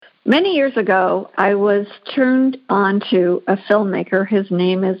Many years ago, I was turned on to a filmmaker. His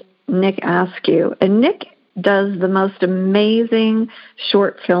name is Nick Askew. And Nick does the most amazing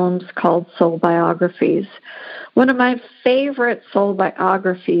short films called soul biographies. One of my favorite soul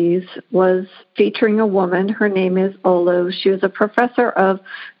biographies was featuring a woman. Her name is Olu. She was a professor of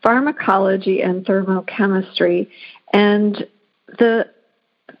pharmacology and thermochemistry. And the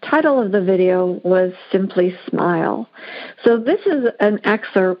title of the video was simply Smile. So this is an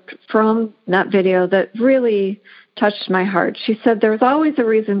excerpt from that video that really touched my heart. She said, "There's always a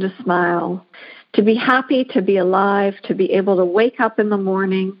reason to smile, to be happy, to be alive, to be able to wake up in the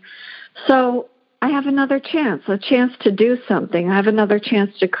morning. So I have another chance, a chance to do something. I have another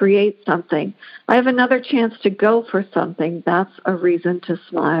chance to create something. I have another chance to go for something. That's a reason to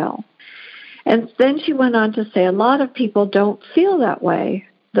smile." And then she went on to say, a lot of people don't feel that way.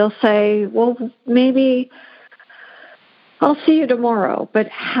 They'll say, well, maybe I'll see you tomorrow, but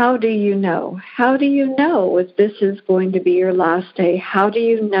how do you know? How do you know if this is going to be your last day? How do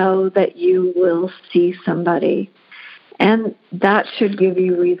you know that you will see somebody? And that should give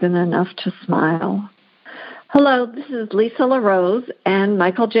you reason enough to smile. Hello, this is Lisa LaRose and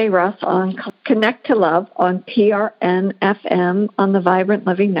Michael J. Russ on Connect to Love on PRN-FM on the Vibrant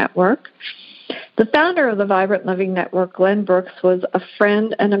Living Network. The founder of the Vibrant Living Network, Glenn Brooks, was a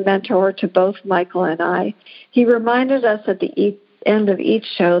friend and a mentor to both Michael and I. He reminded us at the end of each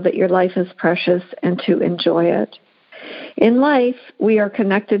show that your life is precious and to enjoy it. In life, we are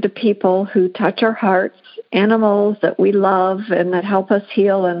connected to people who touch our hearts, animals that we love and that help us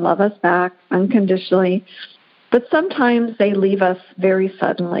heal and love us back unconditionally, but sometimes they leave us very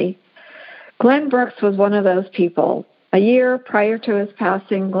suddenly. Glenn Brooks was one of those people. A year prior to his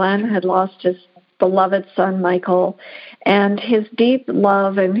passing, Glenn had lost his beloved son, Michael, and his deep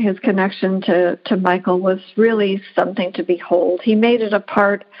love and his connection to Michael was really something to behold. He made it a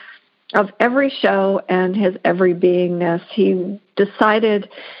part of every show and his every beingness. He decided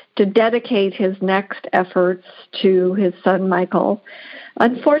to dedicate his next efforts to his son, Michael.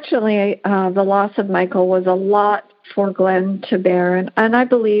 Unfortunately, the loss of Michael was a lot for Glenn to bear, and I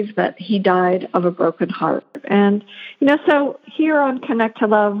believe that he died of a broken heart. And, so here on Connect to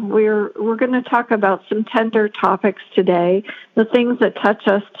Love, we're going to talk about some tender topics today, the things that touch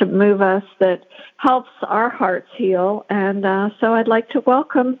us, to move us, that helps our hearts heal. And so I'd like to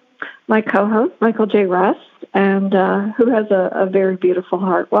welcome my co-host, Michael J. Russ, and who has a very beautiful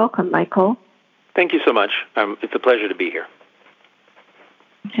heart. Welcome, Michael. Thank you so much. It's a pleasure to be here.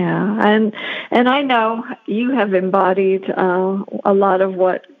 Yeah, and I know you have embodied a lot of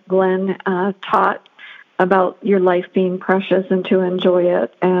what Glenn taught about your life being precious and to enjoy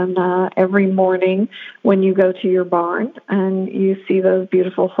it. And every morning when you go to your barn and you see those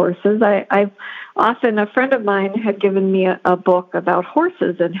beautiful horses, I've often, a friend of mine had given me a book about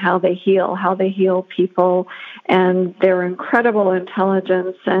horses and how they heal people and their incredible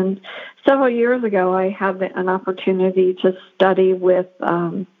intelligence. And several years ago, I had an opportunity to study with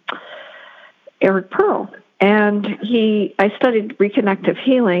Eric Pearl. And I studied reconnective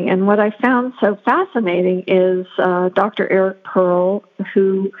healing, and what I found so fascinating is Dr. Eric Pearl,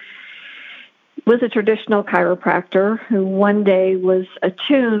 who was a traditional chiropractor, who one day was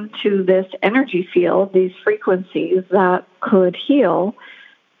attuned to this energy field, these frequencies that could heal.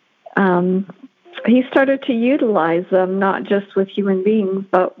 He started to utilize them not just with human beings,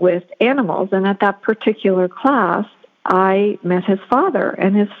 but with animals. And at that particular class, I met his father,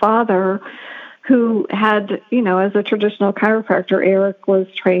 and his father, who had, as a traditional chiropractor, Eric was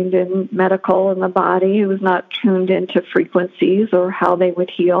trained in medical and the body. He was not tuned into frequencies or how they would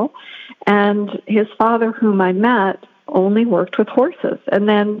heal. And his father, whom I met, only worked with horses. And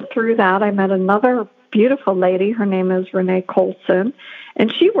then through that, I met another beautiful lady. Her name is Renee Colson,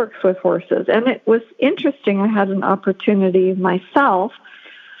 and she works with horses. And it was interesting. I had an opportunity myself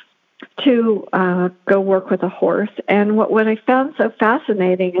to go work with a horse. And what I found so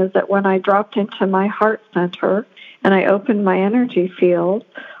fascinating is that when I dropped into my heart center and I opened my energy field,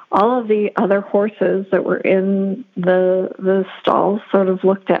 all of the other horses that were in the stalls sort of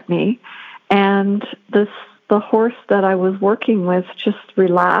looked at me. And the horse that I was working with just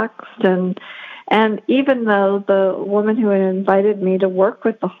relaxed. And even though the woman who had invited me to work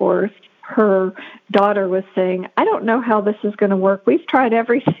with the horse, her daughter was saying, "I don't know how this is going to work. We've tried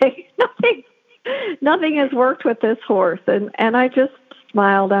everything. Nothing has worked with this horse." And I just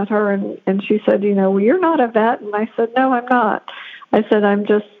smiled at her, and she said, "Well, you're not a vet." And I said, "No, I'm not." I said, "I'm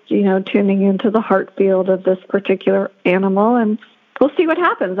just, tuning into the heart field of this particular animal, and we'll see what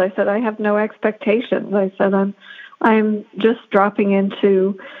happens." I said, "I have no expectations." I said, I'm just dropping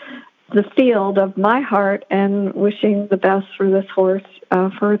into the field of my heart and wishing the best for this horse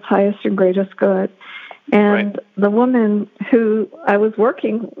for its highest and greatest good. And the woman who I was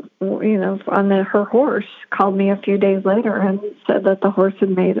working, on her horse called me a few days later and said that the horse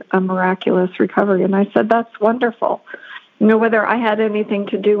had made a miraculous recovery. And I said, that's wonderful. Whether I had anything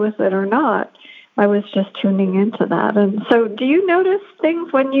to do with it or not, I was just tuning into that. And so do you notice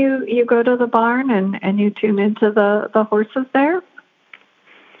things when you go to the barn and you tune into the horses there?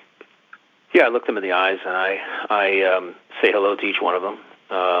 Yeah, I look them in the eyes and I say hello to each one of them.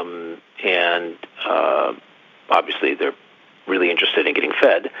 And obviously they're really interested in getting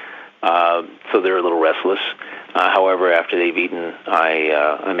fed, so they're a little restless. However, after they've eaten,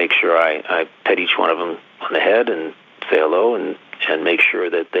 I make sure I pet each one of them on the head and say hello and make sure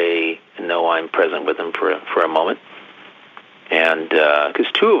that they know I'm present with them for a moment. And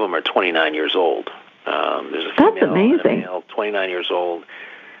because two of them are 29 years old. There's a female. That's amazing. And a male, 29 years old.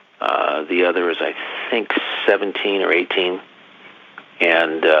 The other is, I think, 17 or 18.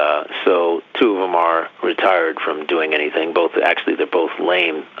 And so two of them are retired from doing anything. They're both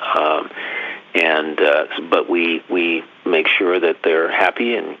lame. But we make sure that they're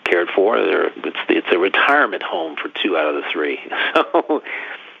happy and cared for. It's a retirement home for two out of the three. So,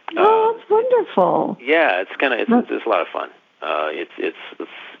 that's wonderful. Yeah, it's a lot of fun.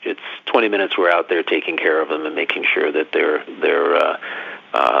 It's 20 minutes we're out there taking care of them and making sure that they're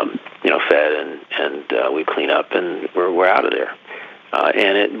fed and we clean up and we're out of there.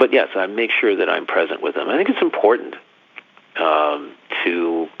 But yes, I make sure that I'm present with them. I think it's important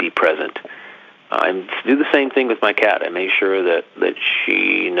to be present. I do the same thing with my cat. I make sure that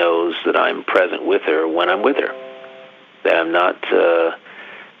she knows that I'm present with her when I'm with her, that I'm not,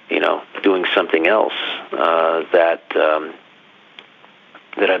 doing something else, that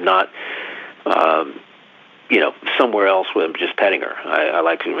I'm not, somewhere else where I'm just petting her. I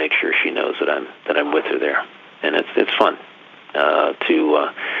like to make sure she knows that I'm with her there, and it's fun to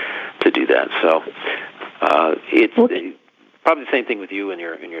do that. So it's probably the same thing with you and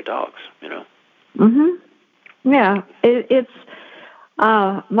your dogs. Mhm. Yeah, it's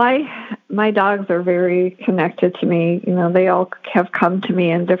my dogs are very connected to me. They all have come to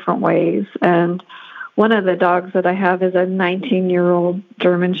me in different ways, and one of the dogs that I have is a 19-year-old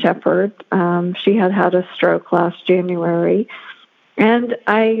German Shepherd. She had a stroke last January, and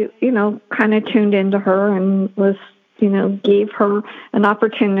I, kind of tuned into her and was, gave her an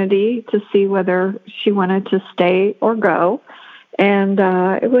opportunity to see whether she wanted to stay or go. And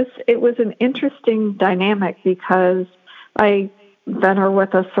it was an interesting dynamic because I fed her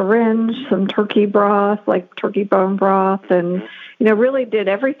with a syringe, some turkey broth, like turkey bone broth, and really did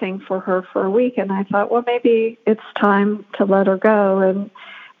everything for her for a week. And I thought, well, maybe it's time to let her go. And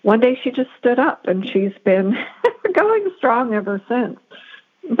one day she just stood up, and she's been going strong ever since.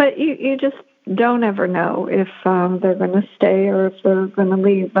 But you just don't ever know if they're going to stay or if they're going to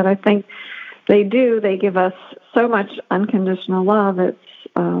leave. But I think they do. They give us so much unconditional love. It's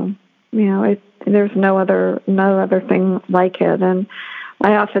there's no other thing like it. And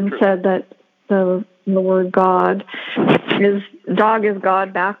I often said that the word God is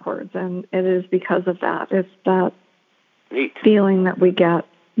God backwards, and it is because of that. It's that neat feeling that we get.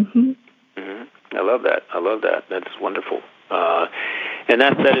 Mm-hmm. Mm-hmm. I love that. That's wonderful. And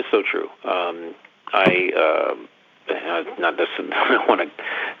that is so true. I not necessarily I don't want to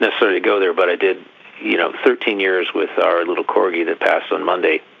necessarily go there, but I did 13 years with our little corgi that passed on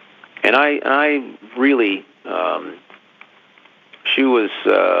Monday, and I really she was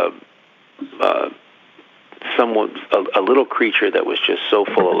a little creature that was just so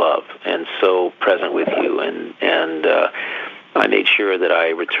full of love and so present with you, and I made sure that I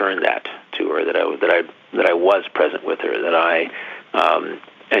returned that to her, that I was present with her, that I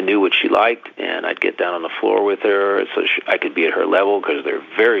knew what she liked, and I'd get down on the floor with her so I could be at her level because they're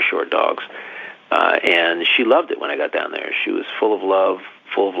very short dogs. And she loved it when I got down there. She was full of love,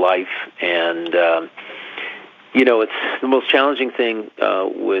 full of life, and it's the most challenging thing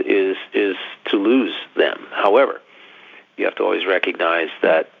is to lose them. However, you have to always recognize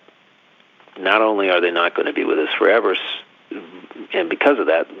that not only are they not going to be with us forever, and because of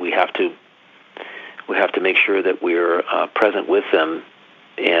that, we have to make sure that we're present with them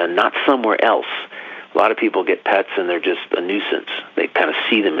and not somewhere else. A lot of people get pets and they're just a nuisance. They kind of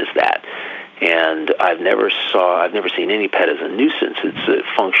see them as that. And I've never seen any pet as a nuisance. It's a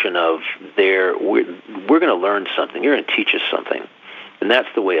function of we're going to learn something. You're going to teach us something. And that's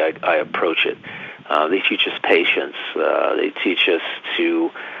the way I approach it. They teach us patience. They teach us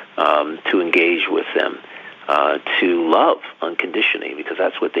to engage with them, to love unconditionally, because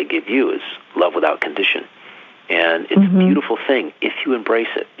that's what they give you is love without condition. And it's a beautiful thing if you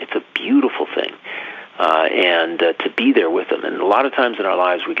embrace it. It's a beautiful thing. and to be there with them. And a lot of times in our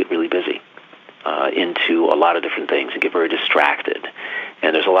lives we get really busy into a lot of different things and get very distracted.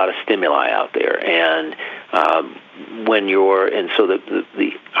 And there's a lot of stimuli out there. And our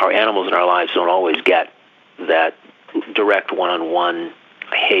animals in our lives don't always get that direct one-on-one,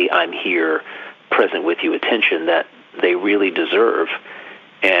 hey, I'm here, present with you attention that they really deserve.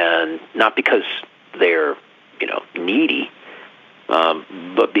 And not because they're, needy,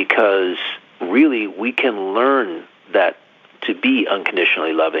 but because really we can learn that to be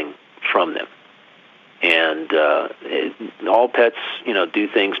unconditionally loving from them. And all pets, do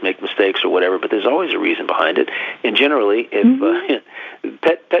things, make mistakes or whatever, but there's always a reason behind it. And generally, if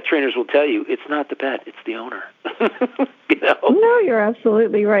pet trainers will tell you, it's not the pet, it's the owner. No, you're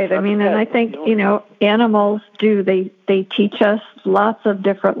absolutely right. I mean, and I think, animals they teach us lots of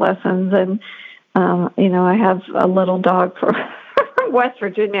different lessons. And, I have a little dog from West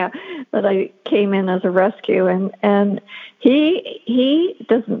Virginia that I came in as a rescue, and he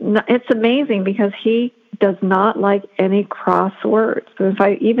doesn't. It's amazing because he does not like any cross words. So if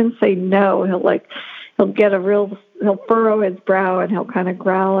I even say no, he'll furrow his brow and he'll kind of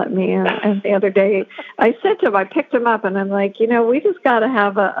growl at me. And the other day, I said to him, I picked him up and I'm like, we just got to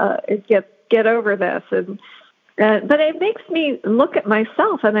have get over this. But it makes me look at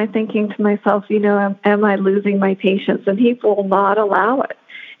myself, and I'm thinking to myself, am I losing my patience? And he will not allow it.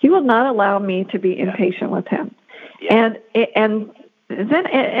 He will not allow me to be impatient with him. Yeah. And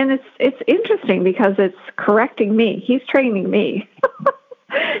it's interesting because it's correcting me. He's training me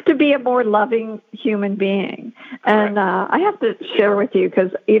to be a more loving human being. And I have to share with you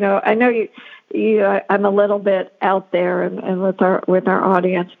because I know you. I'm a little bit out there and with our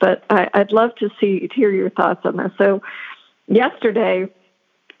audience, but I'd love to hear your thoughts on this. So yesterday,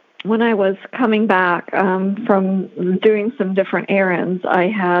 when I was coming back from doing some different errands, I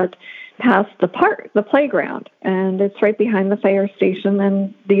had passed the playground, and it's right behind the fire station.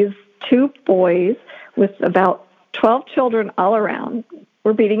 And these two boys with about 12 children all around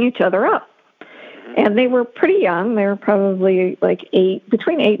were beating each other up. And they were pretty young. They were probably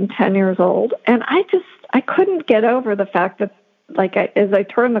between 8 and 10 years old. And I couldn't get over the fact that, as I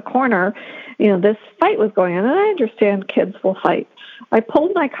turned the corner, this fight was going on. And I understand kids will fight. I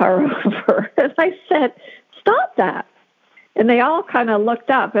pulled my car over and I said, "Stop that." And they all kind of looked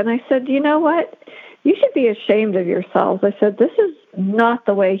up. And I said, "You know what? You should be ashamed of yourselves." I said, "This is not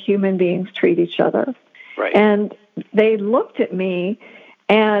the way human beings treat each other." Right. And they looked at me.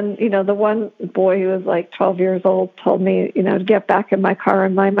 And, the one boy who was 12 years old told me, to get back in my car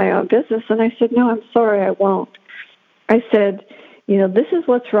and mind my own business. And I said, "No, I'm sorry, I won't." I said, "This is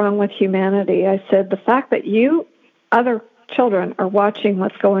what's wrong with humanity." I said, "The fact that you other children are watching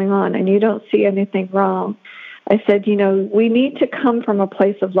what's going on and you don't see anything wrong." I said, "We need to come from a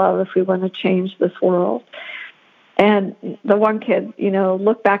place of love if we want to change this world." And the one kid,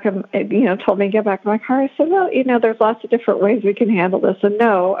 looked back and, told me to get back in my car. I said, "Well, there's lots of different ways we can handle this. And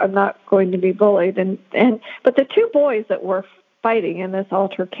no, I'm not going to be bullied." But the two boys that were fighting in this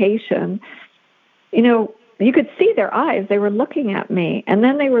altercation, you could see their eyes. They were looking at me, and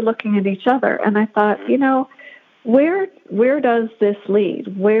then they were looking at each other. And I thought, where does this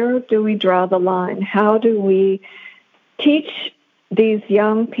lead? Where do we draw the line? How do we teach these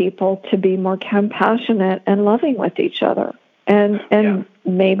young people to be more compassionate and loving with each other? And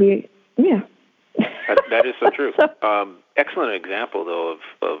maybe, yeah. That is so true. Excellent example, though,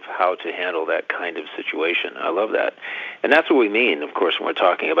 of how to handle that kind of situation. I love that. And that's what we mean, of course, when we're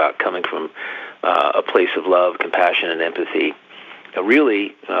talking about coming from a place of love, compassion, and empathy.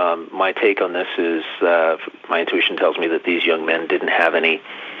 Really, my take on this is my intuition tells me that these young men didn't have any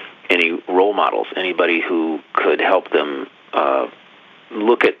role models, anybody who could help them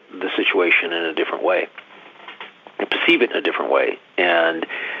look at the situation in a different way, and perceive it in a different way. And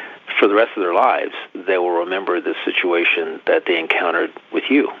for the rest of their lives, they will remember the situation that they encountered with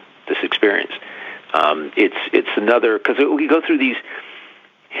you, this experience. It's another, because we go through these,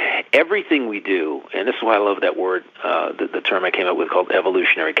 everything we do, and this is why I love that word, the term I came up with called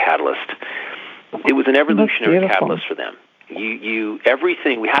evolutionary catalyst. It was an evolutionary catalyst for them.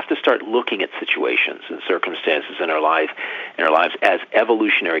 Everything, we have to start looking at situations and circumstances in our lives as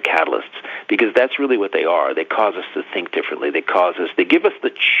evolutionary catalysts, because that's really what they are. They cause us to think differently. They give us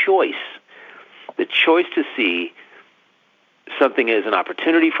the choice to see something as an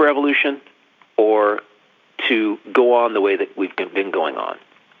opportunity for evolution or to go on the way that we've been going on.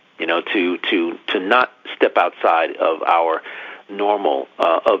 To not step outside of our normal,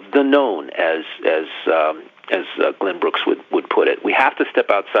 of the known, as Glenn Brooks would put it. We have to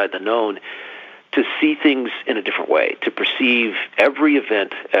step outside the known to see things in a different way, to perceive every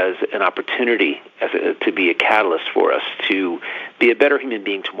event as an opportunity, to be a catalyst for us to be a better human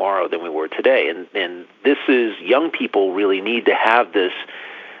being tomorrow than we were today. And this is, young people really need to have this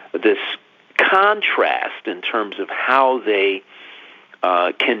contrast in terms of how they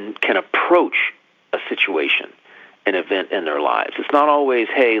can approach a situation, an event in their lives. It's not always,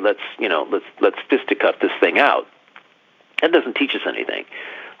 hey, let's fisticuff this thing out. That doesn't teach us anything.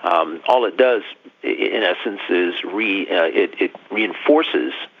 All it does, in essence, is it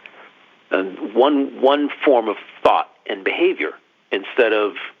reinforces one form of thought and behavior instead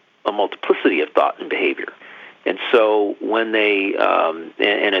of a multiplicity of thought and behavior. And so when they and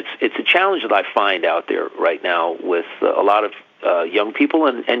it's a challenge that I find out there right now with a lot of young people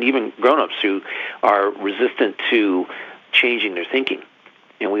and even grown-ups who are resistant to changing their thinking.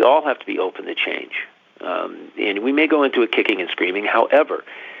 And we all have to be open to change. And we may go into a kicking and screaming. However,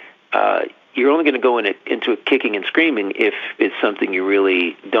 you're only going to go into a kicking and screaming if it's something you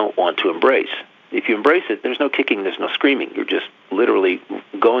really don't want to embrace. If you embrace it, there's no kicking, there's no screaming. You're just literally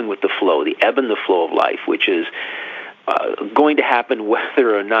going with the flow, the ebb and the flow of life, which is going to happen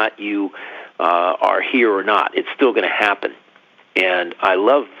whether or not you are here or not. It's still going to happen. And I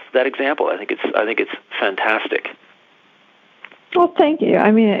love that example. I think it's fantastic. Well, thank you.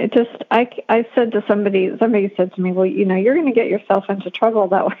 I mean, I said to somebody said to me, well, you're going to get yourself into trouble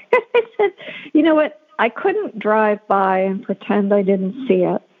that way. I said, you know what? I couldn't drive by and pretend I didn't see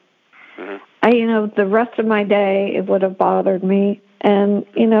it. Mm-hmm. The rest of my day, it would have bothered me. And,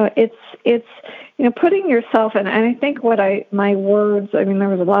 it's putting yourself in, and I think my words, there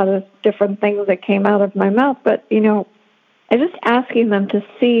was a lot of different things that came out of my mouth, but, I just asking them to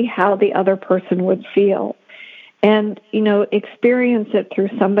see how the other person would feel. And, experience it through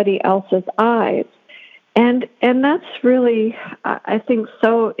somebody else's eyes. And that's really, I think,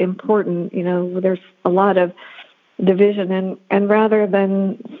 so important. There's a lot of division. And rather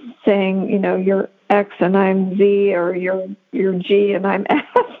than saying, you're X and I'm Z, or you're G and I'm F,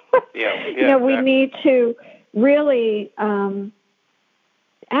 we need to really ask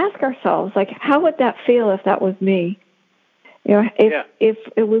ourselves, like, how would that feel if that was me? If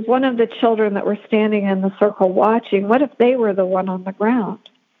it was one of the children that were standing in the circle watching, what if they were the one on the ground?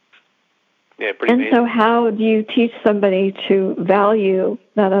 Yeah, pretty amazing. So how do you teach somebody to value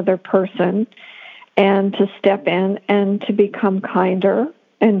that other person and to step in and to become kinder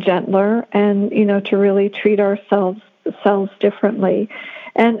and gentler and, to really treat ourselves differently?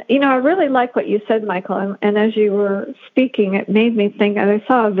 And, I really like what you said, Michael. And as you were speaking, it made me think, and I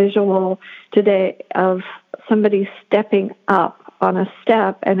saw a visual today of somebody stepping up on a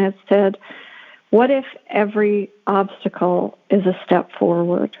step, and it said, what if every obstacle is a step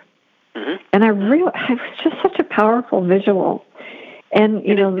forward? Mm-hmm. And it was just such a powerful visual. And,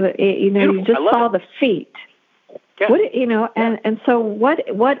 you just saw the feet. Yeah. And so what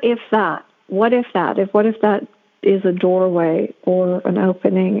if that? What if that is a doorway or an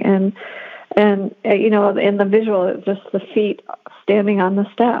opening? And in the visual, it's just the feet standing on the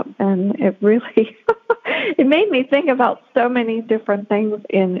step. And it really, it made me think about so many different things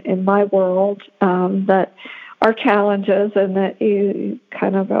in my world that are challenges, and that you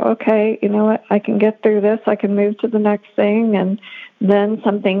kind of go, okay, you know what, I can get through this, I can move to the next thing, and then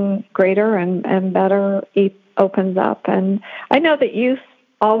something greater and better opens up. And I know that you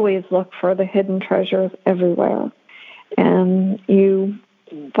always look for the hidden treasures everywhere, and you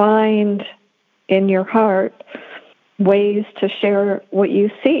find in your heart ways to share what you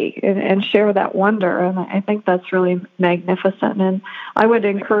see and share that wonder. And I think that's really magnificent. And I would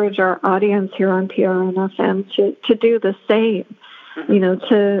encourage our audience here on PRN-FM to do the same,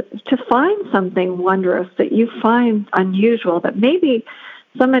 to find something wondrous that you find unusual that maybe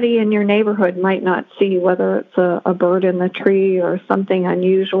somebody in your neighborhood might not see, whether it's a bird in the tree or something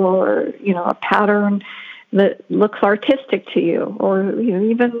unusual, or, a pattern that looks artistic to you, or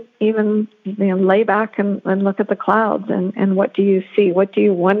even lay back and look at the clouds and what do you see? What do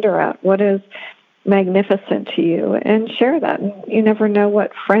you wonder at? What is magnificent to you? And share that. And you never know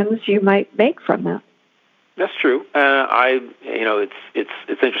what friends you might make from that. That's true.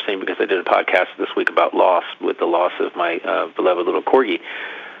 It's interesting because I did a podcast this week about loss, with the loss of my beloved little corgi.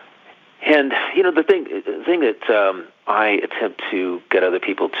 And the thing that I attempt to get other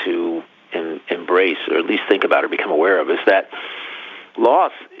people to embrace, or at least think about or become aware of, is that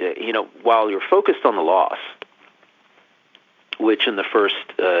loss, while you're focused on the loss, which in the first,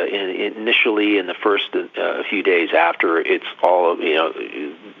 initially in the first few days after, it's all,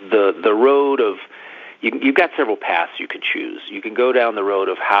 the road of, you've got several paths you can choose. You can go down the road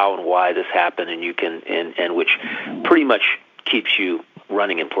of how and why this happened, and you can, and which pretty much keeps you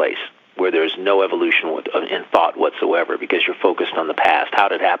running in place. where there's no evolution in thought whatsoever because you're focused on the past. How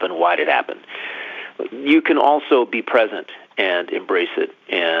did it happen? Why did it happen? You can also be present and embrace it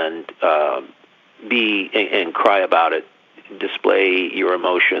and and cry about it, display your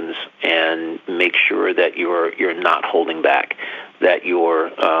emotions, and make sure that you're not holding back, that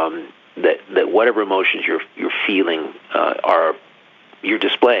that whatever emotions you're feeling you're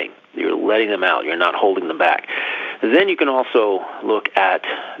displaying. You're letting them out. You're not holding them back. And then you can also look for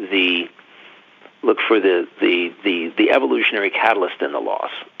the evolutionary catalyst in the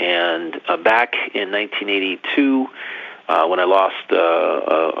loss. And back in 1982, when I lost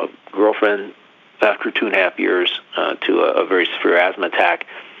a girlfriend after 2.5 years to a very severe asthma attack,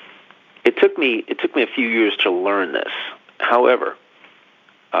 it took me a few years to learn this. However,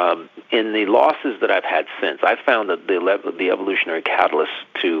 in the losses that I've had since, I found that the evolutionary catalyst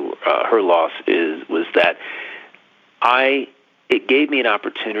to her loss was that it gave me an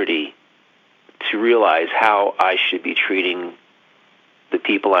opportunity to realize how I should be treating the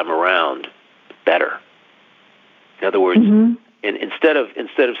people I'm around better. In other words, instead of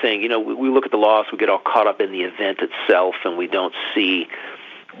saying, we look at the loss, we get all caught up in the event itself, and we don't see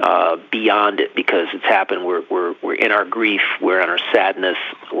beyond it because it's happened. We're in our grief, we're in our sadness,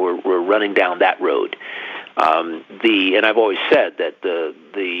 we're running down that road. And I've always said that that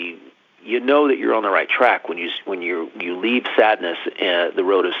you're on the right track when you leave sadness, the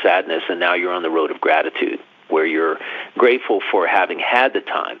road of sadness, and now you're on the road of gratitude, where you're grateful for having had the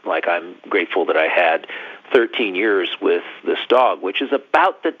time. Like I'm grateful that I had 13 years with this dog, which is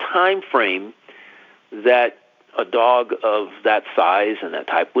about the time frame that a dog of that size and that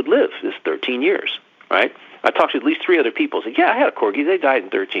type would live, is 13 years, right? I talked to at least 3 other people. Said, I had a Corgi. They died in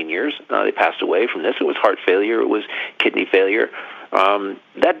 13 years. They passed away from this. It was heart failure. It was kidney failure.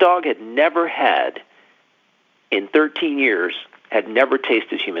 That dog had never had, in 13 years, had never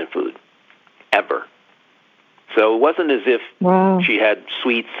tasted human food, ever. So it wasn't as if she had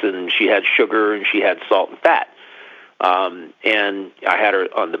sweets and she had sugar and she had salt and fat. And I had her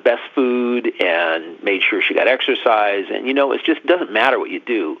on the best food and made sure she got exercise. And, it just doesn't matter what you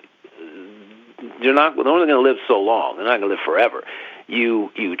do. They're only going to live so long. They're not going to live forever.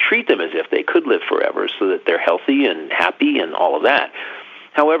 You treat them as if they could live forever so that they're healthy and happy and all of that.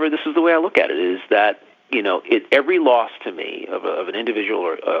 However, this is the way I look at it, is that, every loss to me of an individual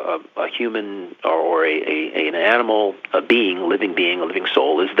or a human or an animal, a living being, a living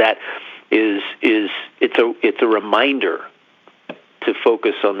soul, it's a reminder to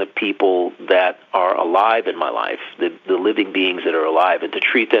focus on the people that are alive in my life, the living beings that are alive, and to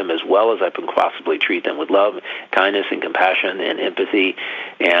treat them as well as I can possibly treat them, with love, kindness, and compassion and empathy,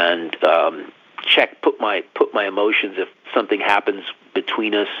 and put my emotions, if something happens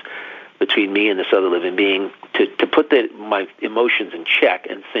between me and this other living being, to put my emotions in check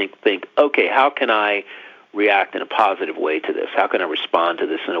and think, okay, how can I react in a positive way to this? How can I respond to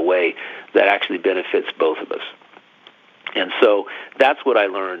this in a way that actually benefits both of us? And so that's what I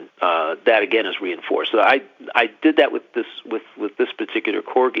learned. That again is reinforced. So I did that with this particular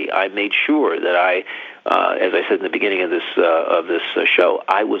Corgi. I made sure that as I said in the beginning of this show,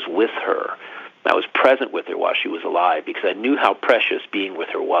 I was with her. I was present with her while she was alive, because I knew how precious being with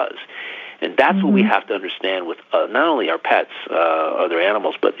her was. And that's what we have to understand with not only our pets, other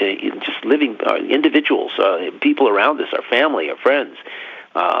animals, but just living individuals, people around us, our family, our friends,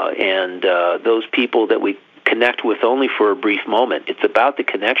 and those people that we connect with only for a brief moment. It's about the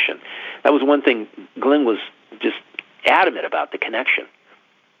connection. That was one thing Glenn was just adamant about, the connection.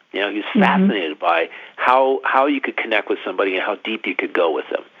 He was fascinated by how you could connect with somebody and how deep you could go with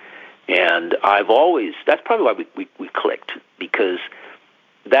them. And that's probably why we clicked, because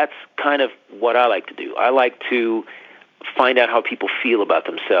that's kind of what I like to do. I like to find out how people feel about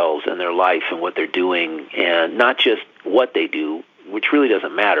themselves and their life and what they're doing, and not just what they do, which really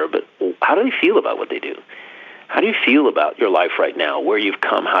doesn't matter, but how do they feel about what they do? How do you feel about your life right now, where you've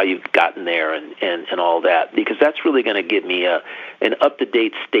come, how you've gotten there, and all that? Because that's really going to give me an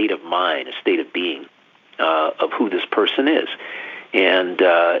up-to-date state of mind, a state of being of who this person is. And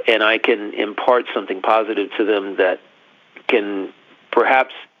I can impart something positive to them that can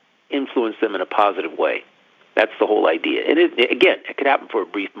perhaps influence them in a positive way. That's the whole idea. And it could happen for a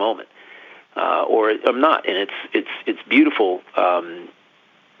brief moment, or not. And it's beautiful. And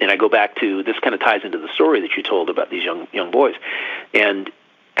I go back to, this kind of ties into the story that you told about these young boys, and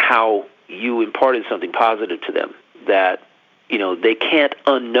how you imparted something positive to them that they can't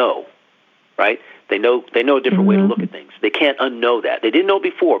unknow, right? They know a different way to look at things. They can't unknow that. They didn't know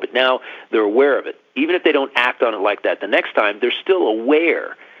before, but now they're aware of it. Even if they don't act on it like that the next time, they're still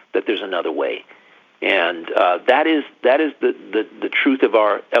aware that there's another way. And that is the truth of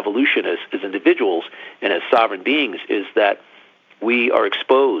our evolution as individuals and as sovereign beings, is that we are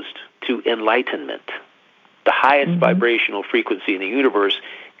exposed to enlightenment. The highest vibrational frequency in the universe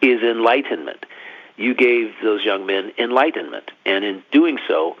is enlightenment. You gave those young men enlightenment, and in doing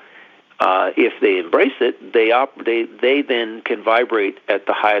so, if they embrace it, they then can vibrate at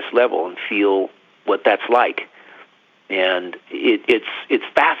the highest level and feel what that's like. And it's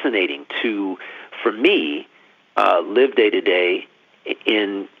fascinating to, for me, live day to day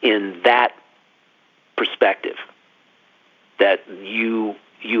in that perspective. That you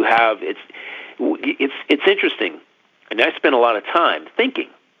have, it's interesting, and I spend a lot of time thinking.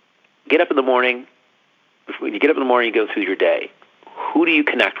 Get up in the morning. When you get up in the morning, you go through your day. Who do you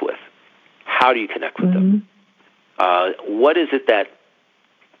connect with? How do you connect with them? What is it that?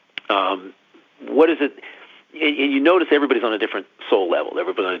 What is it? And you notice everybody's on a different soul level.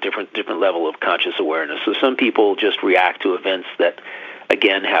 Everybody's on a different level of conscious awareness. So some people just react to events that,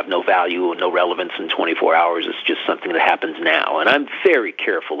 again, have no value and no relevance in 24 hours. It's just something that happens now. And I'm very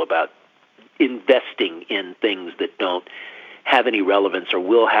careful about investing in things that don't have any relevance or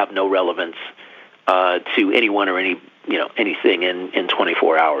will have no relevance to anyone or anything in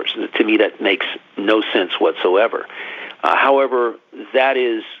 24 hours. To me, that makes no sense whatsoever. However,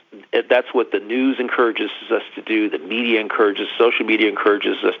 that's what the news encourages us to do. The media encourages, social media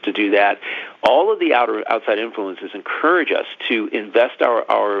encourages us to do that. All of the outside influences encourage us to invest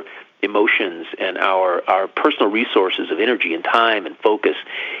our emotions and our personal resources of energy and time and focus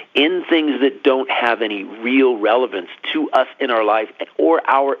in things that don't have any real relevance to us in our life or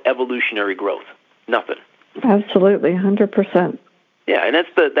our evolutionary growth. Nothing. Absolutely, 100%. Yeah, and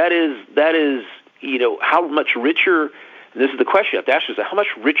that is how much richer. And this is the question you have to ask yourself: how much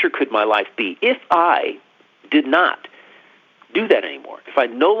richer could my life be if I did not do that anymore? If I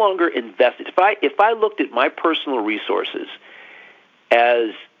no longer invested, if I looked at my personal resources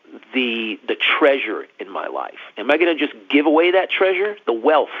as the treasure in my life, am I going to just give away that treasure? The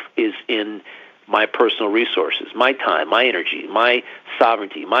wealth is in my personal resources, my time, my energy, my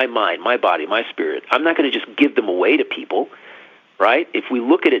sovereignty, my mind, my body, my spirit. I'm not going to just give them away to people, right? If we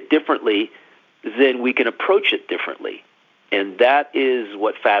look at it differently, then we can approach it differently. And that is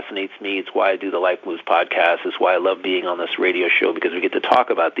what fascinates me. It's why I do the Life Moves podcast. It's why I love being on this radio show, because we get to talk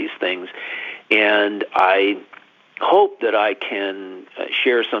about these things. And I hope that I can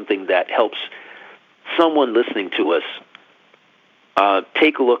share something that helps someone listening to us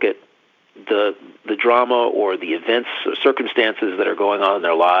take a look at the drama or the events or circumstances that are going on in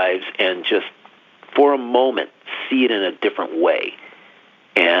their lives and just for a moment see it in a different way.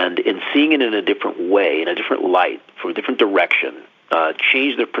 And in seeing it in a different way, in a different light, from a different direction,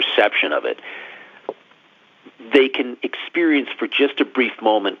 change their perception of it, they can experience for just a brief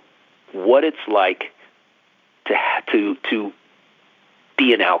moment what it's like to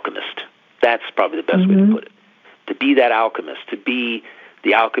be an alchemist. That's probably the best way to put it. To be that alchemist, to be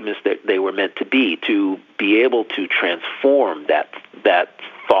the alchemist that they were meant to be able to transform that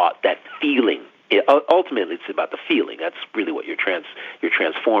thought, that feeling. Ultimately, it's about the feeling. That's really what you're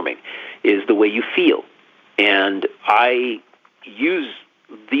transforming, is the way you feel. And I use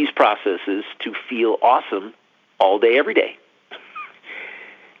these processes to feel awesome all day, every day.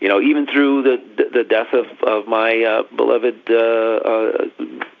 Even through the death of my beloved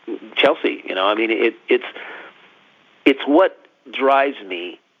Chelsea. It's what drives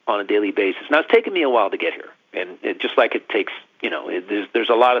me on a daily basis. Now, it's taken me a while to get here, and just like it takes, there's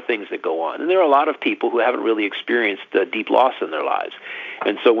a lot of things that go on, and there are a lot of people who haven't really experienced deep loss in their lives,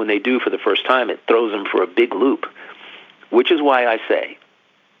 and so when they do for the first time, it throws them for a big loop, which is why I say,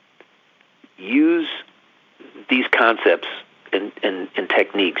 use these concepts and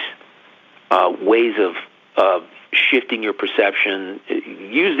techniques, ways of shifting your perception.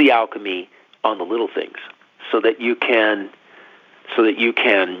 Use the alchemy on the little things so that you can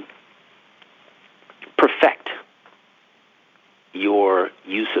perfect your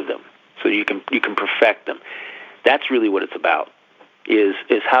use of them, so you can perfect them. That's really what it's about, is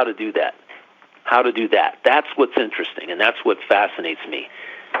how to do that. How to do that. That's what's interesting, and that's what fascinates me.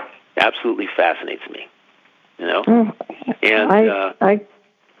 Absolutely fascinates me. And I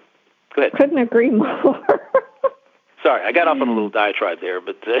go ahead. Couldn't agree more. Sorry, I got off on a little diatribe there,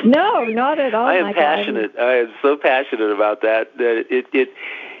 but no, not at all. I am passionate. I am so passionate about that it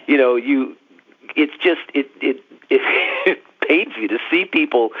pains me to see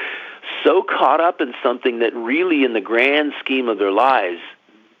people so caught up in something that really, in the grand scheme of their lives,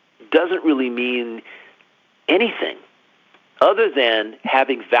 doesn't really mean anything other than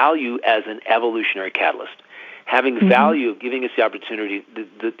having value as an evolutionary catalyst. having value, giving us the opportunity,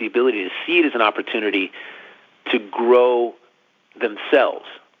 the ability to see it as an opportunity to grow themselves.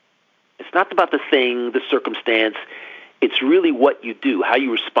 It's not about the thing, the circumstance. It's really what you do, how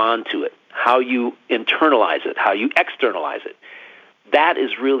you respond to it, how you internalize it, how you externalize it. That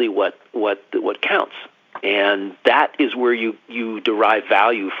is really what counts. And that is where you derive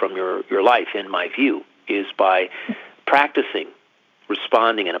value from your life, in my view, is by practicing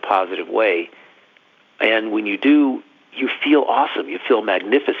responding in a positive way. And when you do, you feel awesome. You feel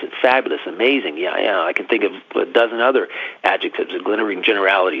magnificent, fabulous, amazing. Yeah, I can think of a dozen other adjectives and glittering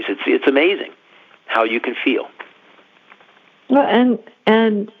generalities. It's amazing how you can feel. Well,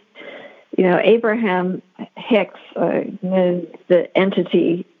 and Abraham Hicks, the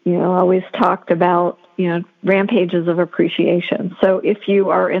entity, always talked about, rampages of appreciation. So if you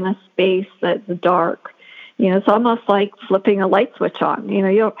are in a space that's dark, it's almost like flipping a light switch on. You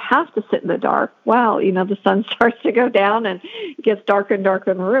don't have to sit in the dark. Wow, the sun starts to go down and it gets darker and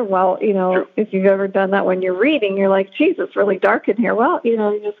darker in the room. Well, if you've ever done that when you're reading, you're like, geez, it's really dark in here. Well,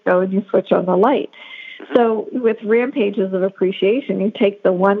 you just go and you switch on the light. So with rampages of appreciation, you take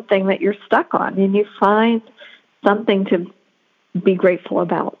the one thing that you're stuck on and you find something to be grateful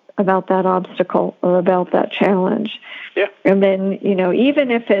about that obstacle or about that challenge. Yeah. And then,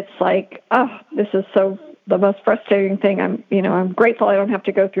 even if it's like, oh, this is so the most frustrating thing, I'm grateful I don't have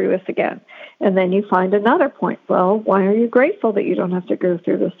to go through this again. And then you find another point. Well, why are you grateful that you don't have to go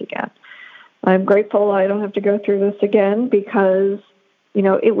through this again? I'm grateful I don't have to go through this again because,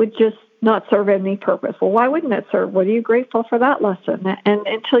 it would just not serve any purpose. Well, why wouldn't it serve? What are you grateful for that lesson? And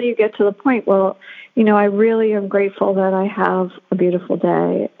until you get to the point, well, I really am grateful that I have a beautiful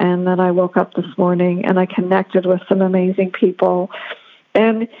day and that I woke up this morning and I connected with some amazing people.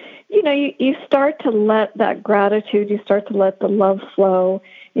 And, you start to let that gratitude, you start to let the love flow,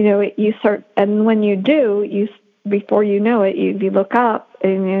 and when you do, before you know it, you look up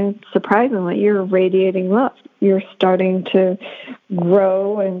and surprisingly, you're radiating love. You're starting to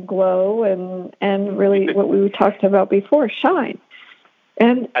grow and glow and really what we talked about before, shine.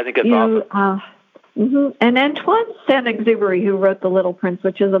 And I think that's awesome. And Antoine Saint-Exupéry, who wrote The Little Prince,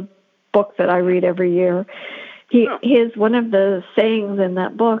 which is a book that I read every year, his one of the sayings in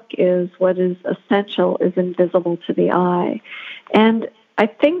that book is, what is essential is invisible to the eye. And I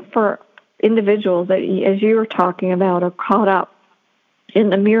think for individuals that, as you were talking about, are caught up in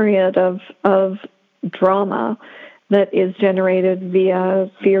the myriad of drama that is generated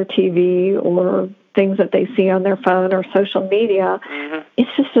via Fear TV or things that they see on their phone or social media, it's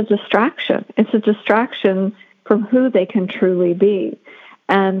just a distraction. It's a distraction from who they can truly be.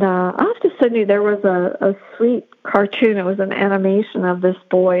 And I'll have to send you, there was a sweet cartoon. It was an animation of this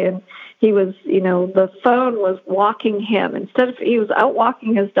boy, and he was, the phone was walking him. He was out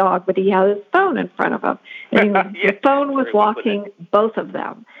walking his dog, but he had his phone in front of him. And the phone was walking both of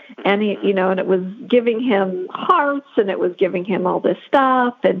them. And, and it was giving him hearts, and it was giving him all this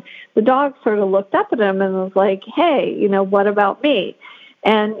stuff. And the dog sort of looked up at him and was like, hey, what about me?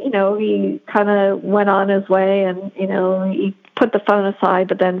 And, he kind of went on his way and, he put the phone aside,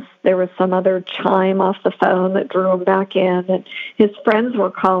 but then there was some other chime off the phone that drew him back in, and his friends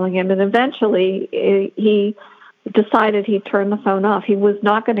were calling him, and eventually he decided he'd turn the phone off. He was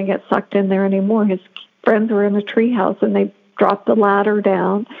not going to get sucked in there anymore. His friends were in the treehouse, and they dropped the ladder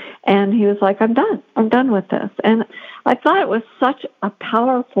down, and he was like, I'm done with this. And I thought it was such a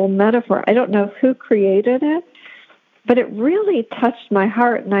powerful metaphor. I don't know who created it, but it really touched my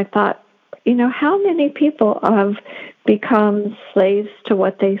heart, and I thought, how many people have become slaves to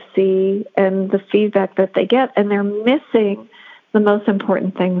what they see and the feedback that they get, and they're missing the most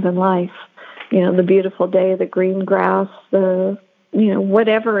important things in life. The beautiful day, the green grass, the,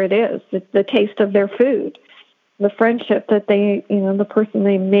 whatever it is, the taste of their food, the friendship that they, the person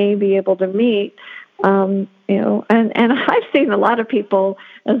they may be able to meet. And I've seen a lot of people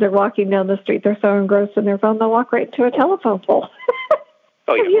as they're walking down the street, they're so engrossed in their phone, they'll walk right into a telephone pole.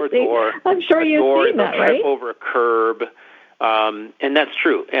 Oh, yeah, I'm sure you've seen that, right? Trip over a curb, and that's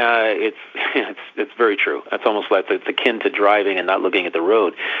true. It's very true. That's almost like it's akin to driving and not looking at the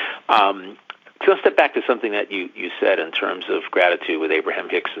road. So let's step back to something that you said in terms of gratitude with Abraham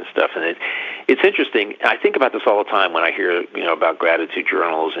Hicks and stuff, and it's interesting. I think about this all the time when I hear about gratitude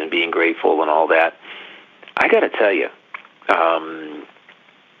journals and being grateful and all that. I got to tell you,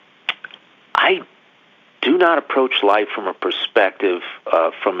 I do not approach life from a perspective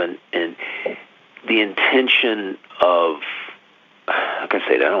the intention of, how can I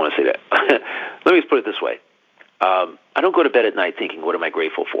say that? I don't want to say that. Let me just put it this way. I don't go to bed at night thinking, what am I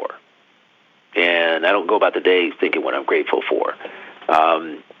grateful for? And I don't go about the day thinking what I'm grateful for.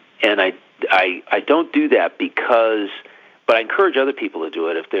 And I I don't do that but I encourage other people to do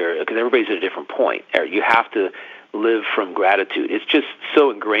it because everybody's at a different point. You have to live from gratitude. It's just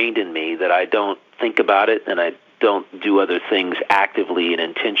so ingrained in me that I don't think about it, and I don't do other things actively and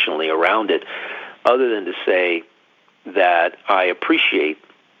intentionally around it, other than to say that I appreciate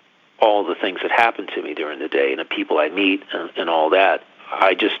all the things that happen to me during the day and the people I meet and all that.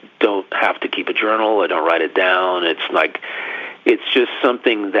 I just don't have to keep a journal. I don't write it down. It's just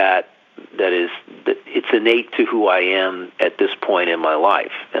something that it's innate to who I am at this point in my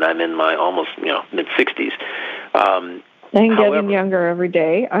life, and I'm in my almost mid-60s. And getting younger every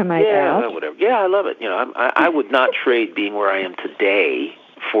day, I might add. Yeah, whatever. Yeah, I love it. I would not trade being where I am today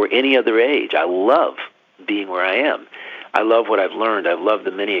for any other age. I love being where I am. I love what I've learned. I love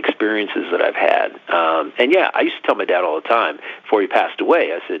the many experiences that I've had. And I used to tell my dad all the time before he passed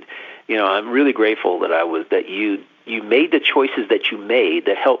away. I said, I'm really grateful that you made the choices that you made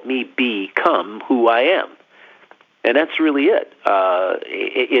that helped me become who I am. And that's really it.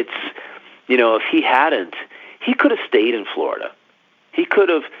 If he hadn't, he could have stayed in Florida. He could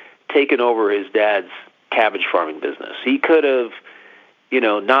have taken over his dad's cabbage farming business. He could have,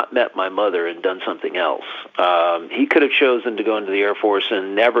 not met my mother and done something else. He could have chosen to go into the Air Force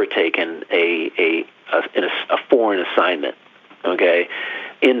and never taken a foreign assignment, okay,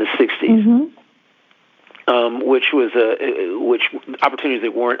 in the 60s, which opportunities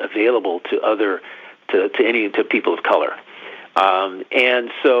that weren't available to people of color. And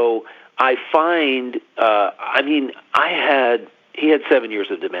so I find, he had 7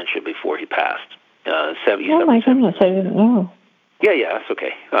 years of dementia before he passed. Oh my goodness, I didn't know. Yeah, that's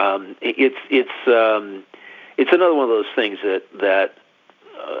okay. It's another one of those things that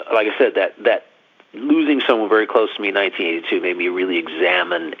like I said, that losing someone very close to me in 1982 made me really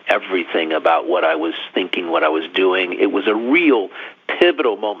examine everything about what I was thinking, what I was doing. It was a real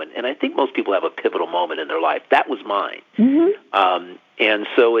pivotal moment, and I think most people have a pivotal moment in their life. That was mine. And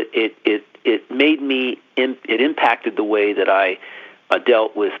so it made me. It impacted the way that I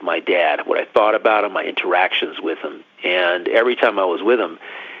dealt with my dad, what I thought about him, my interactions with him. And every time I was with him,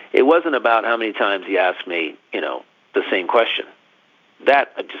 it wasn't about how many times he asked me, the same question.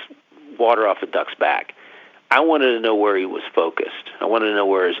 That just water off a duck's back. I wanted to know where he was focused. I wanted to know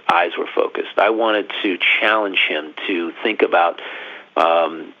where his eyes were focused. I wanted to challenge him to think about,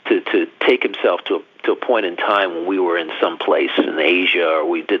 to take himself to a point in time when we were in some place in Asia or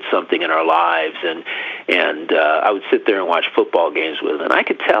we did something in our lives, and I would sit there and watch football games with him, and I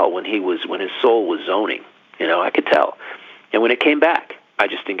could tell when his soul was zoning. I could tell. And when it came back, I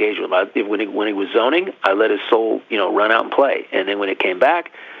just engaged with him. When he was zoning, I let his soul, run out and play. And then when it came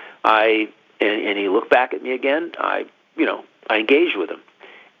back, and he looked back at me again, I engaged with him.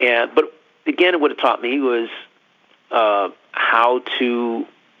 But again, what it taught me was how to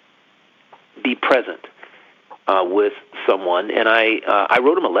be present with someone. And I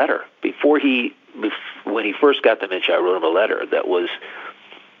wrote him a letter when he first got dementia. I wrote him a letter that was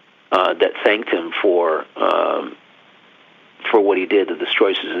that thanked him for what he did, the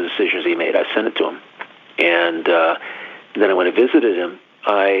choices and decisions he made. I sent it to him, and then when I visited him,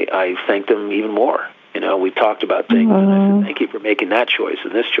 I thanked him even more. We talked about things, and I said, "Thank you for making that choice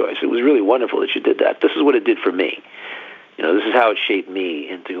and this choice. It was really wonderful that you did that. This is what it did for me. This is how it shaped me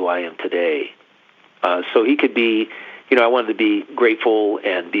into who I am today." So he could be, I wanted to be grateful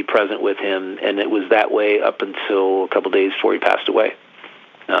and be present with him, and it was that way up until a couple of days before he passed away.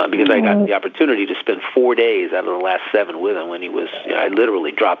 Because I got the opportunity to spend 4 days out of the last 7 with him when he was, I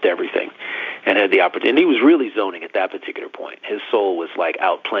literally dropped everything and had the opportunity. And he was really zoning at that particular point. His soul was like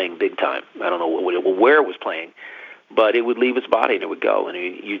out playing big time. I don't know where it was playing, but it would leave his body and it would go. And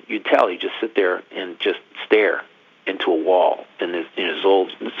you'd tell, he'd just sit there and just stare into a wall. And his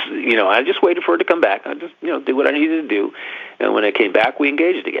old, I just waited for it to come back. I just, did what I needed to do. And when it came back, we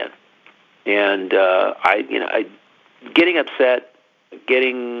engaged again. And getting upset,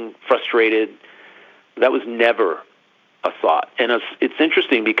 getting frustrated, that was never a thought. And it's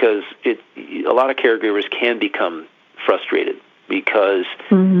interesting because a lot of caregivers can become frustrated because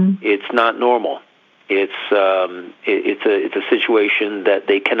it's not normal. It's a situation that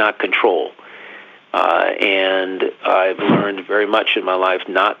they cannot control. And I've learned very much in my life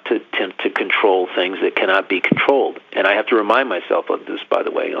not to attempt to control things that cannot be controlled. And I have to remind myself of this, by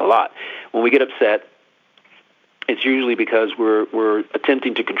the way, a lot. When we get upset, it's usually because we're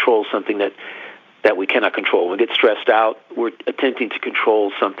attempting to control something that we cannot control. When we get stressed out, we're attempting to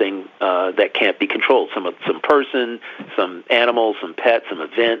control something that can't be controlled. Some person, some animal, some pet, some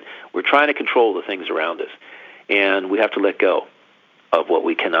event. We're trying to control the things around us. And we have to let go of what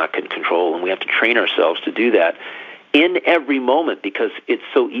we cannot control, and we have to train ourselves to do that. in every moment, because it's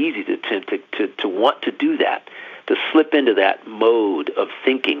so easy to want to do that, to slip into that mode of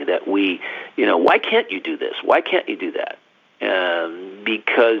thinking that why can't you do this? Why can't you do that?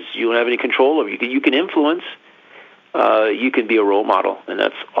 Because you don't have any control over it. You can influence. You can be a role model, and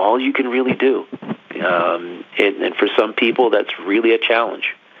that's all you can really do. And for some people, that's really a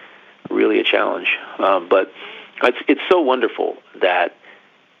challenge. But it's so wonderful that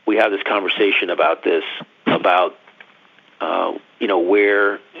we have this conversation about this, about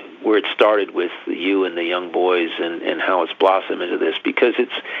where it started with you and the young boys, and how it's blossomed into this, because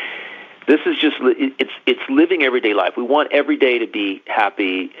it's living everyday life. We want every day to be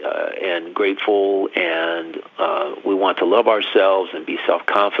happy and grateful, and we want to love ourselves and be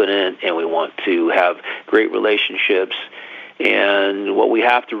self-confident, and we want to have great relationships. And what we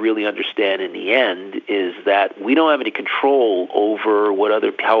have to really understand in the end is that we don't have any control over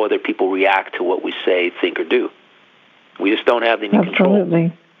how other people react to what we say, think, or do. We just don't have any control.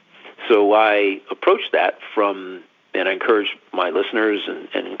 Absolutely. So I approach that and I encourage my listeners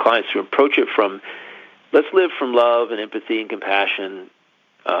and clients to approach it from, let's live from love and empathy and compassion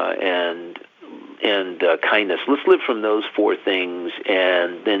and kindness. Let's live from those four things,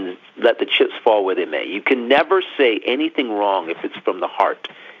 and then let the chips fall where they may. You can never say anything wrong if it's from the heart,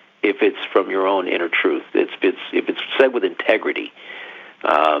 if it's from your own inner truth. If it's said with integrity.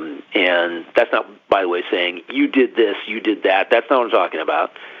 And that's not, by the way, saying you did this, you did that. That's not what I'm talking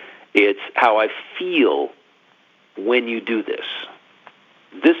about. It's how I feel when you do this.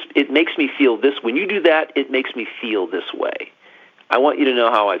 It makes me feel this. When you do that, it makes me feel this way. I want you to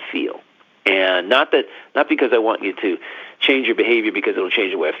know how I feel. And not because I want you to change your behavior because it'll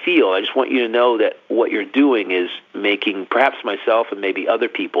change the way I feel. I just want you to know that what you're doing is making perhaps myself and maybe other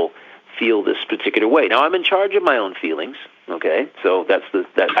people feel this particular way. Now, I'm in charge of my own feelings, okay? So that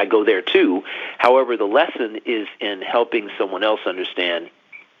I go there too. However, the lesson is in helping someone else understand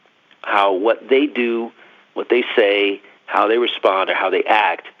how what they do, what they say, how they respond, or how they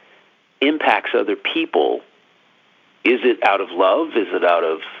act impacts other people. Is it out of love? Is it out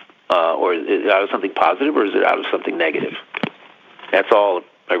of or is it out of something positive, or is it out of something negative? That's all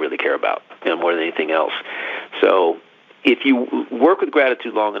I really care about, more than anything else. So if you work with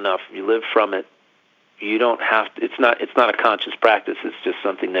gratitude long enough, you live from it, you don't have to, it's not a conscious practice. It's just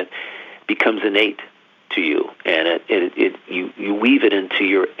something that becomes innate to you, and you weave it into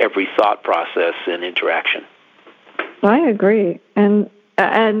your every thought process and interaction. I agree, and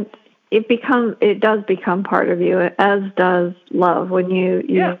it does become part of you, as does love, when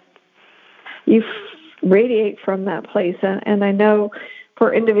you radiate from that place. And I know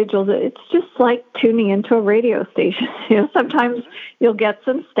for individuals, it's just like tuning into a radio station. Sometimes you'll get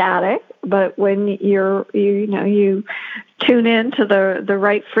some static, but when you tune into the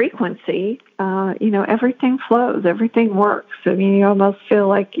right frequency, everything flows, everything works. I mean, you almost feel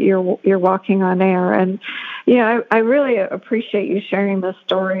like you're walking on air. And I really appreciate you sharing this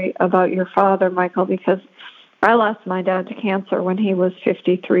story about your father, Michael, because I lost my dad to cancer when he was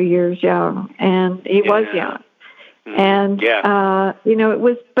 53 years young, and he was young. And, it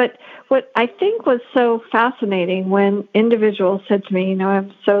was, but what I think was so fascinating when individuals said to me,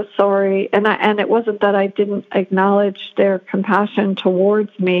 I'm so sorry. And it wasn't that I didn't acknowledge their compassion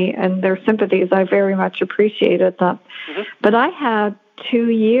towards me and their sympathies. I very much appreciated them. Mm-hmm. But I had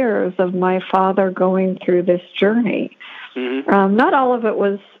 2 years of my father going through this journey. Mm-hmm. Not all of it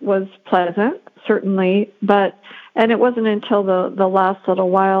was pleasant, certainly, and it wasn't until the last little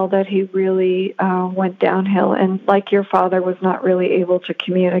while that he really went downhill, and like your father, was not really able to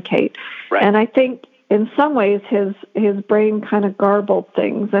communicate. Right. And I think in some ways his brain kind of garbled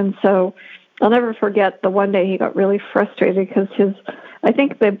things, and so I'll never forget the one day he got really frustrated because I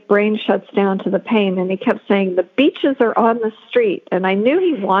think the brain shuts down to the pain, and he kept saying, the beaches are on the street, and I knew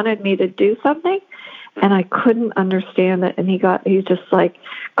he wanted me to do something, and I couldn't understand it, and he just like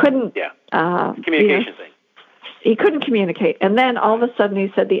couldn't. Yeah. Communication thing. He couldn't communicate, and then all of a sudden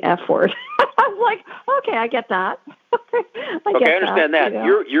he said the F word. I was like, okay, I get that. I understand that.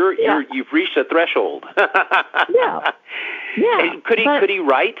 You've reached a threshold. Yeah. And could he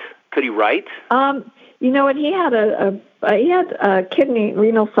write? Could he write? He had a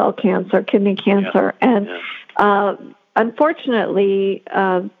renal cell cancer, kidney cancer, and unfortunately,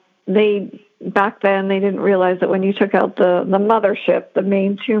 back then, they didn't realize that when you took out the mothership, the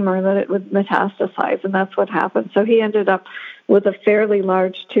main tumor, that it would metastasize, and that's what happened. So he ended up with a fairly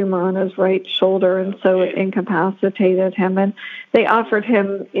large tumor on his right shoulder, and so it incapacitated him. And they offered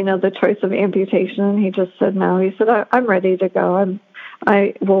him, the choice of amputation, and he just said no. He said, I'm ready to go.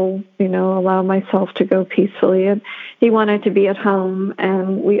 I will, allow myself to go peacefully. And he wanted to be at home,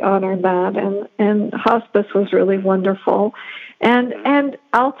 and we honored that. And hospice was really wonderful. And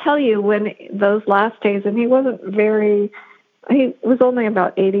I'll tell you, when those last days, and he was only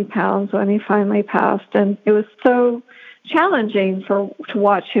about 80 pounds when he finally passed, and it was so challenging to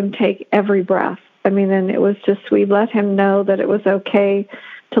watch him take every breath. And it was just, we let him know that it was okay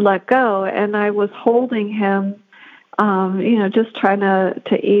to let go. And I was holding him, just trying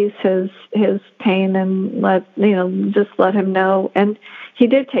to ease his pain and just let him know. And he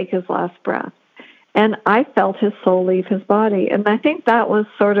did take his last breath. And I felt his soul leave his body. And I think that was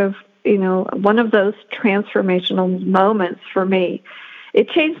sort of, one of those transformational moments for me. It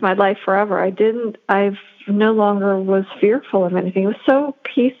changed my life forever. I no longer was fearful of anything. It was so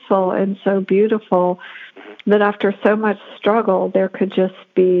peaceful and so beautiful that after so much struggle, there could just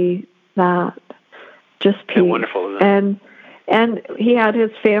be that, just peace. Yeah, wonderful, isn't it? And he had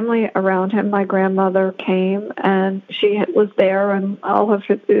his family around him. My grandmother came, and she was there, and all of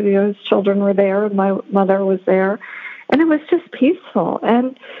his children were there, and my mother was there. And it was just peaceful.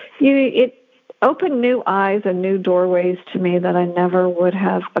 And it opened new eyes and new doorways to me that I never would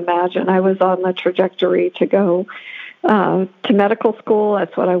have imagined. I was on the trajectory to go to medical school.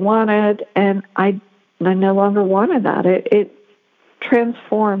 That's what I wanted. And I no longer wanted that. It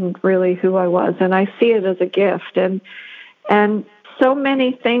transformed really who I was. And I see it as a gift. And so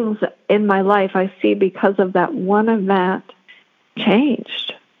many things in my life I see because of that one event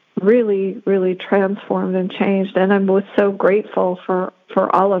changed, really, really transformed and changed. And I was so grateful for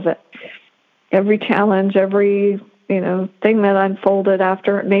all of it. Every challenge, every, thing that unfolded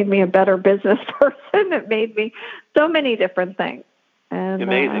after, it made me a better business person. It made me so many different things. And,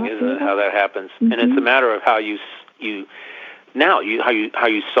 amazing, isn't it, how that happens? Mm-hmm. And it's a matter of how you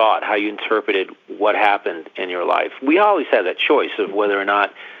saw it, how you interpreted what happened in your life. We always have that choice of whether or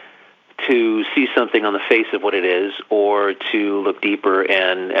not to see something on the face of what it is, or to look deeper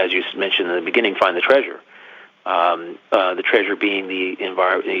and, as you mentioned in the beginning, find the treasure. The treasure being the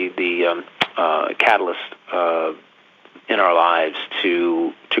catalyst in our lives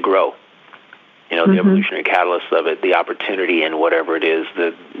to grow. The evolutionary catalyst of it, the opportunity, and whatever it is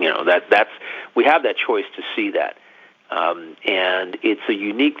that's we have that choice to see that. And it's a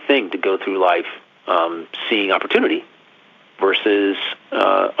unique thing to go through life seeing opportunity versus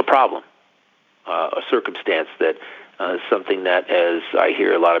a problem, a circumstance that something that, as I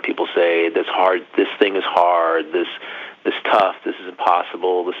hear a lot of people say, that's hard. This thing is hard. This tough. This is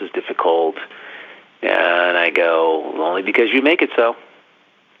impossible. This is difficult. And I go, only because you make it so.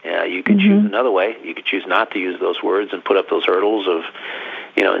 Yeah, you could choose another way. You could choose not to use those words and put up those hurdles of,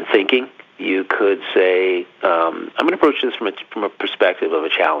 in thinking. You could say, I'm going to approach this from a perspective of a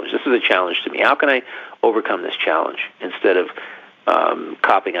challenge. This is a challenge to me. How can I overcome this challenge? Instead of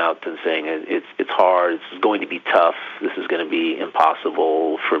copping out and saying it's hard, it's going to be tough, this is going to be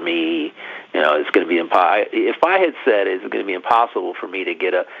impossible for me. It's going to be if I had said it's going to be impossible for me to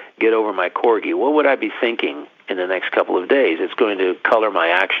get over my corgi, what would I be thinking in the next couple of days? It's going to color my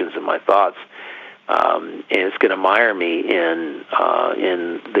actions and my thoughts. And it's going to mire me in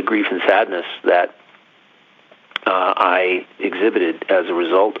the grief and sadness that I exhibited as a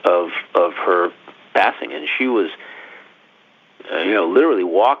result of her passing. And she was, literally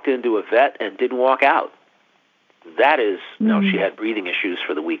walked into a vet and didn't walk out. That is, she had breathing issues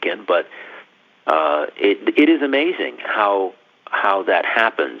for the weekend, but it is amazing how that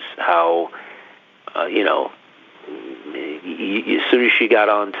happens. How as soon as she got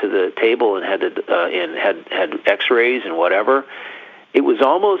onto the table and had X-rays and whatever, it was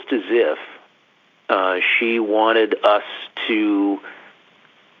almost as if she wanted us to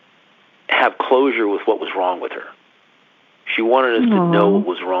have closure with what was wrong with her. She wanted us to know what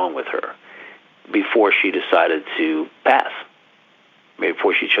was wrong with her before she decided to pass,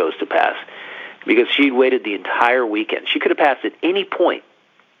 before she chose to pass, because she'd waited the entire weekend. She could have passed at any point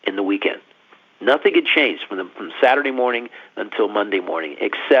in the weekend. Nothing had changed from Saturday morning until Monday morning,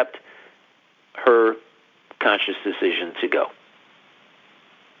 except her conscious decision to go.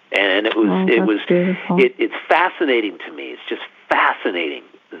 And it's fascinating to me. It's just fascinating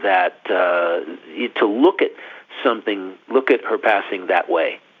that to look at her passing that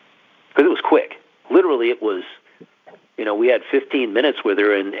way, because it was quick. Literally, it was. We had 15 minutes with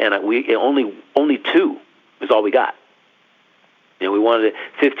her, and we only 2 was all we got. We wanted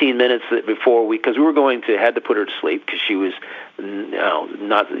 15 minutes before because we were had to put her to sleep because she was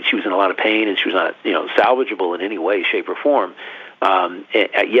she was in a lot of pain, and she was not salvageable in any way, shape, or form.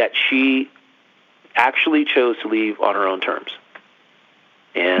 Yet she actually chose to leave on her own terms,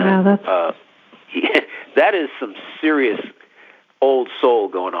 and that is some serious old soul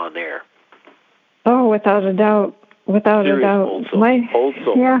going on there. Oh, without a doubt. Without Serious a doubt. Old soul. Old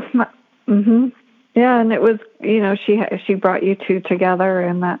soul. Yeah. Yeah, and it was, she brought you two together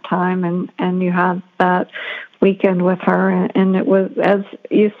in that time, and you had that weekend with her, and it was, as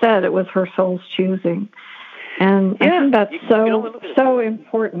you said, it was her soul's choosing. And I think that's so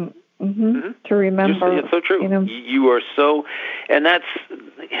important to remember. It's so true. You are so, and that's,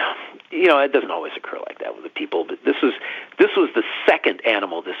 it doesn't always occur like that with the people, but this was the second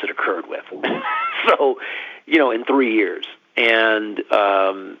animal this had occurred with. So, in 3 years. And,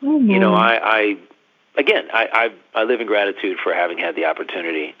 I live in gratitude for having had the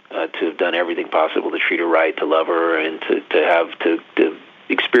opportunity to have done everything possible to treat her right, to love her, and to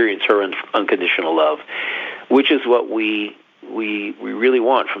experience her unconditional love, which is what we really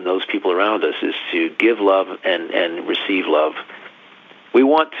want from those people around us, is to give love and receive love. We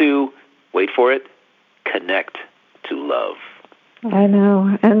want to, wait for it, connect to love. I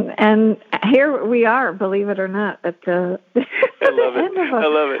know, and here we are, believe it or not, at the end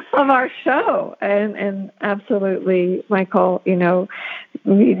of our show, and absolutely, Michael,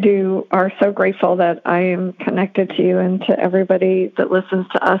 we are so grateful that I am connected to you and to everybody that listens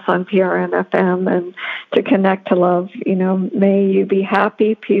to us on PRN FM, and to connect to love. May you be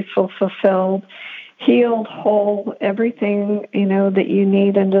happy, peaceful, fulfilled, healed, whole. Everything that you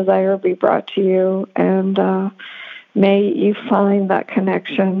need and desire be brought to you, and may you find that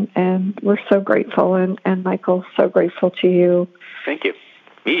connection, and we're so grateful, and Michael, so grateful to you. Thank you.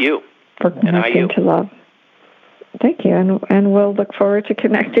 Me, you. For connecting to love. Thank you, and we'll look forward to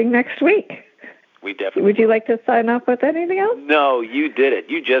connecting next week. We definitely. Would you like to sign off with anything else? No, you did it.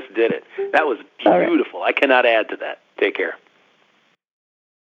 You just did it. That was beautiful. Right. I cannot add to that. Take care.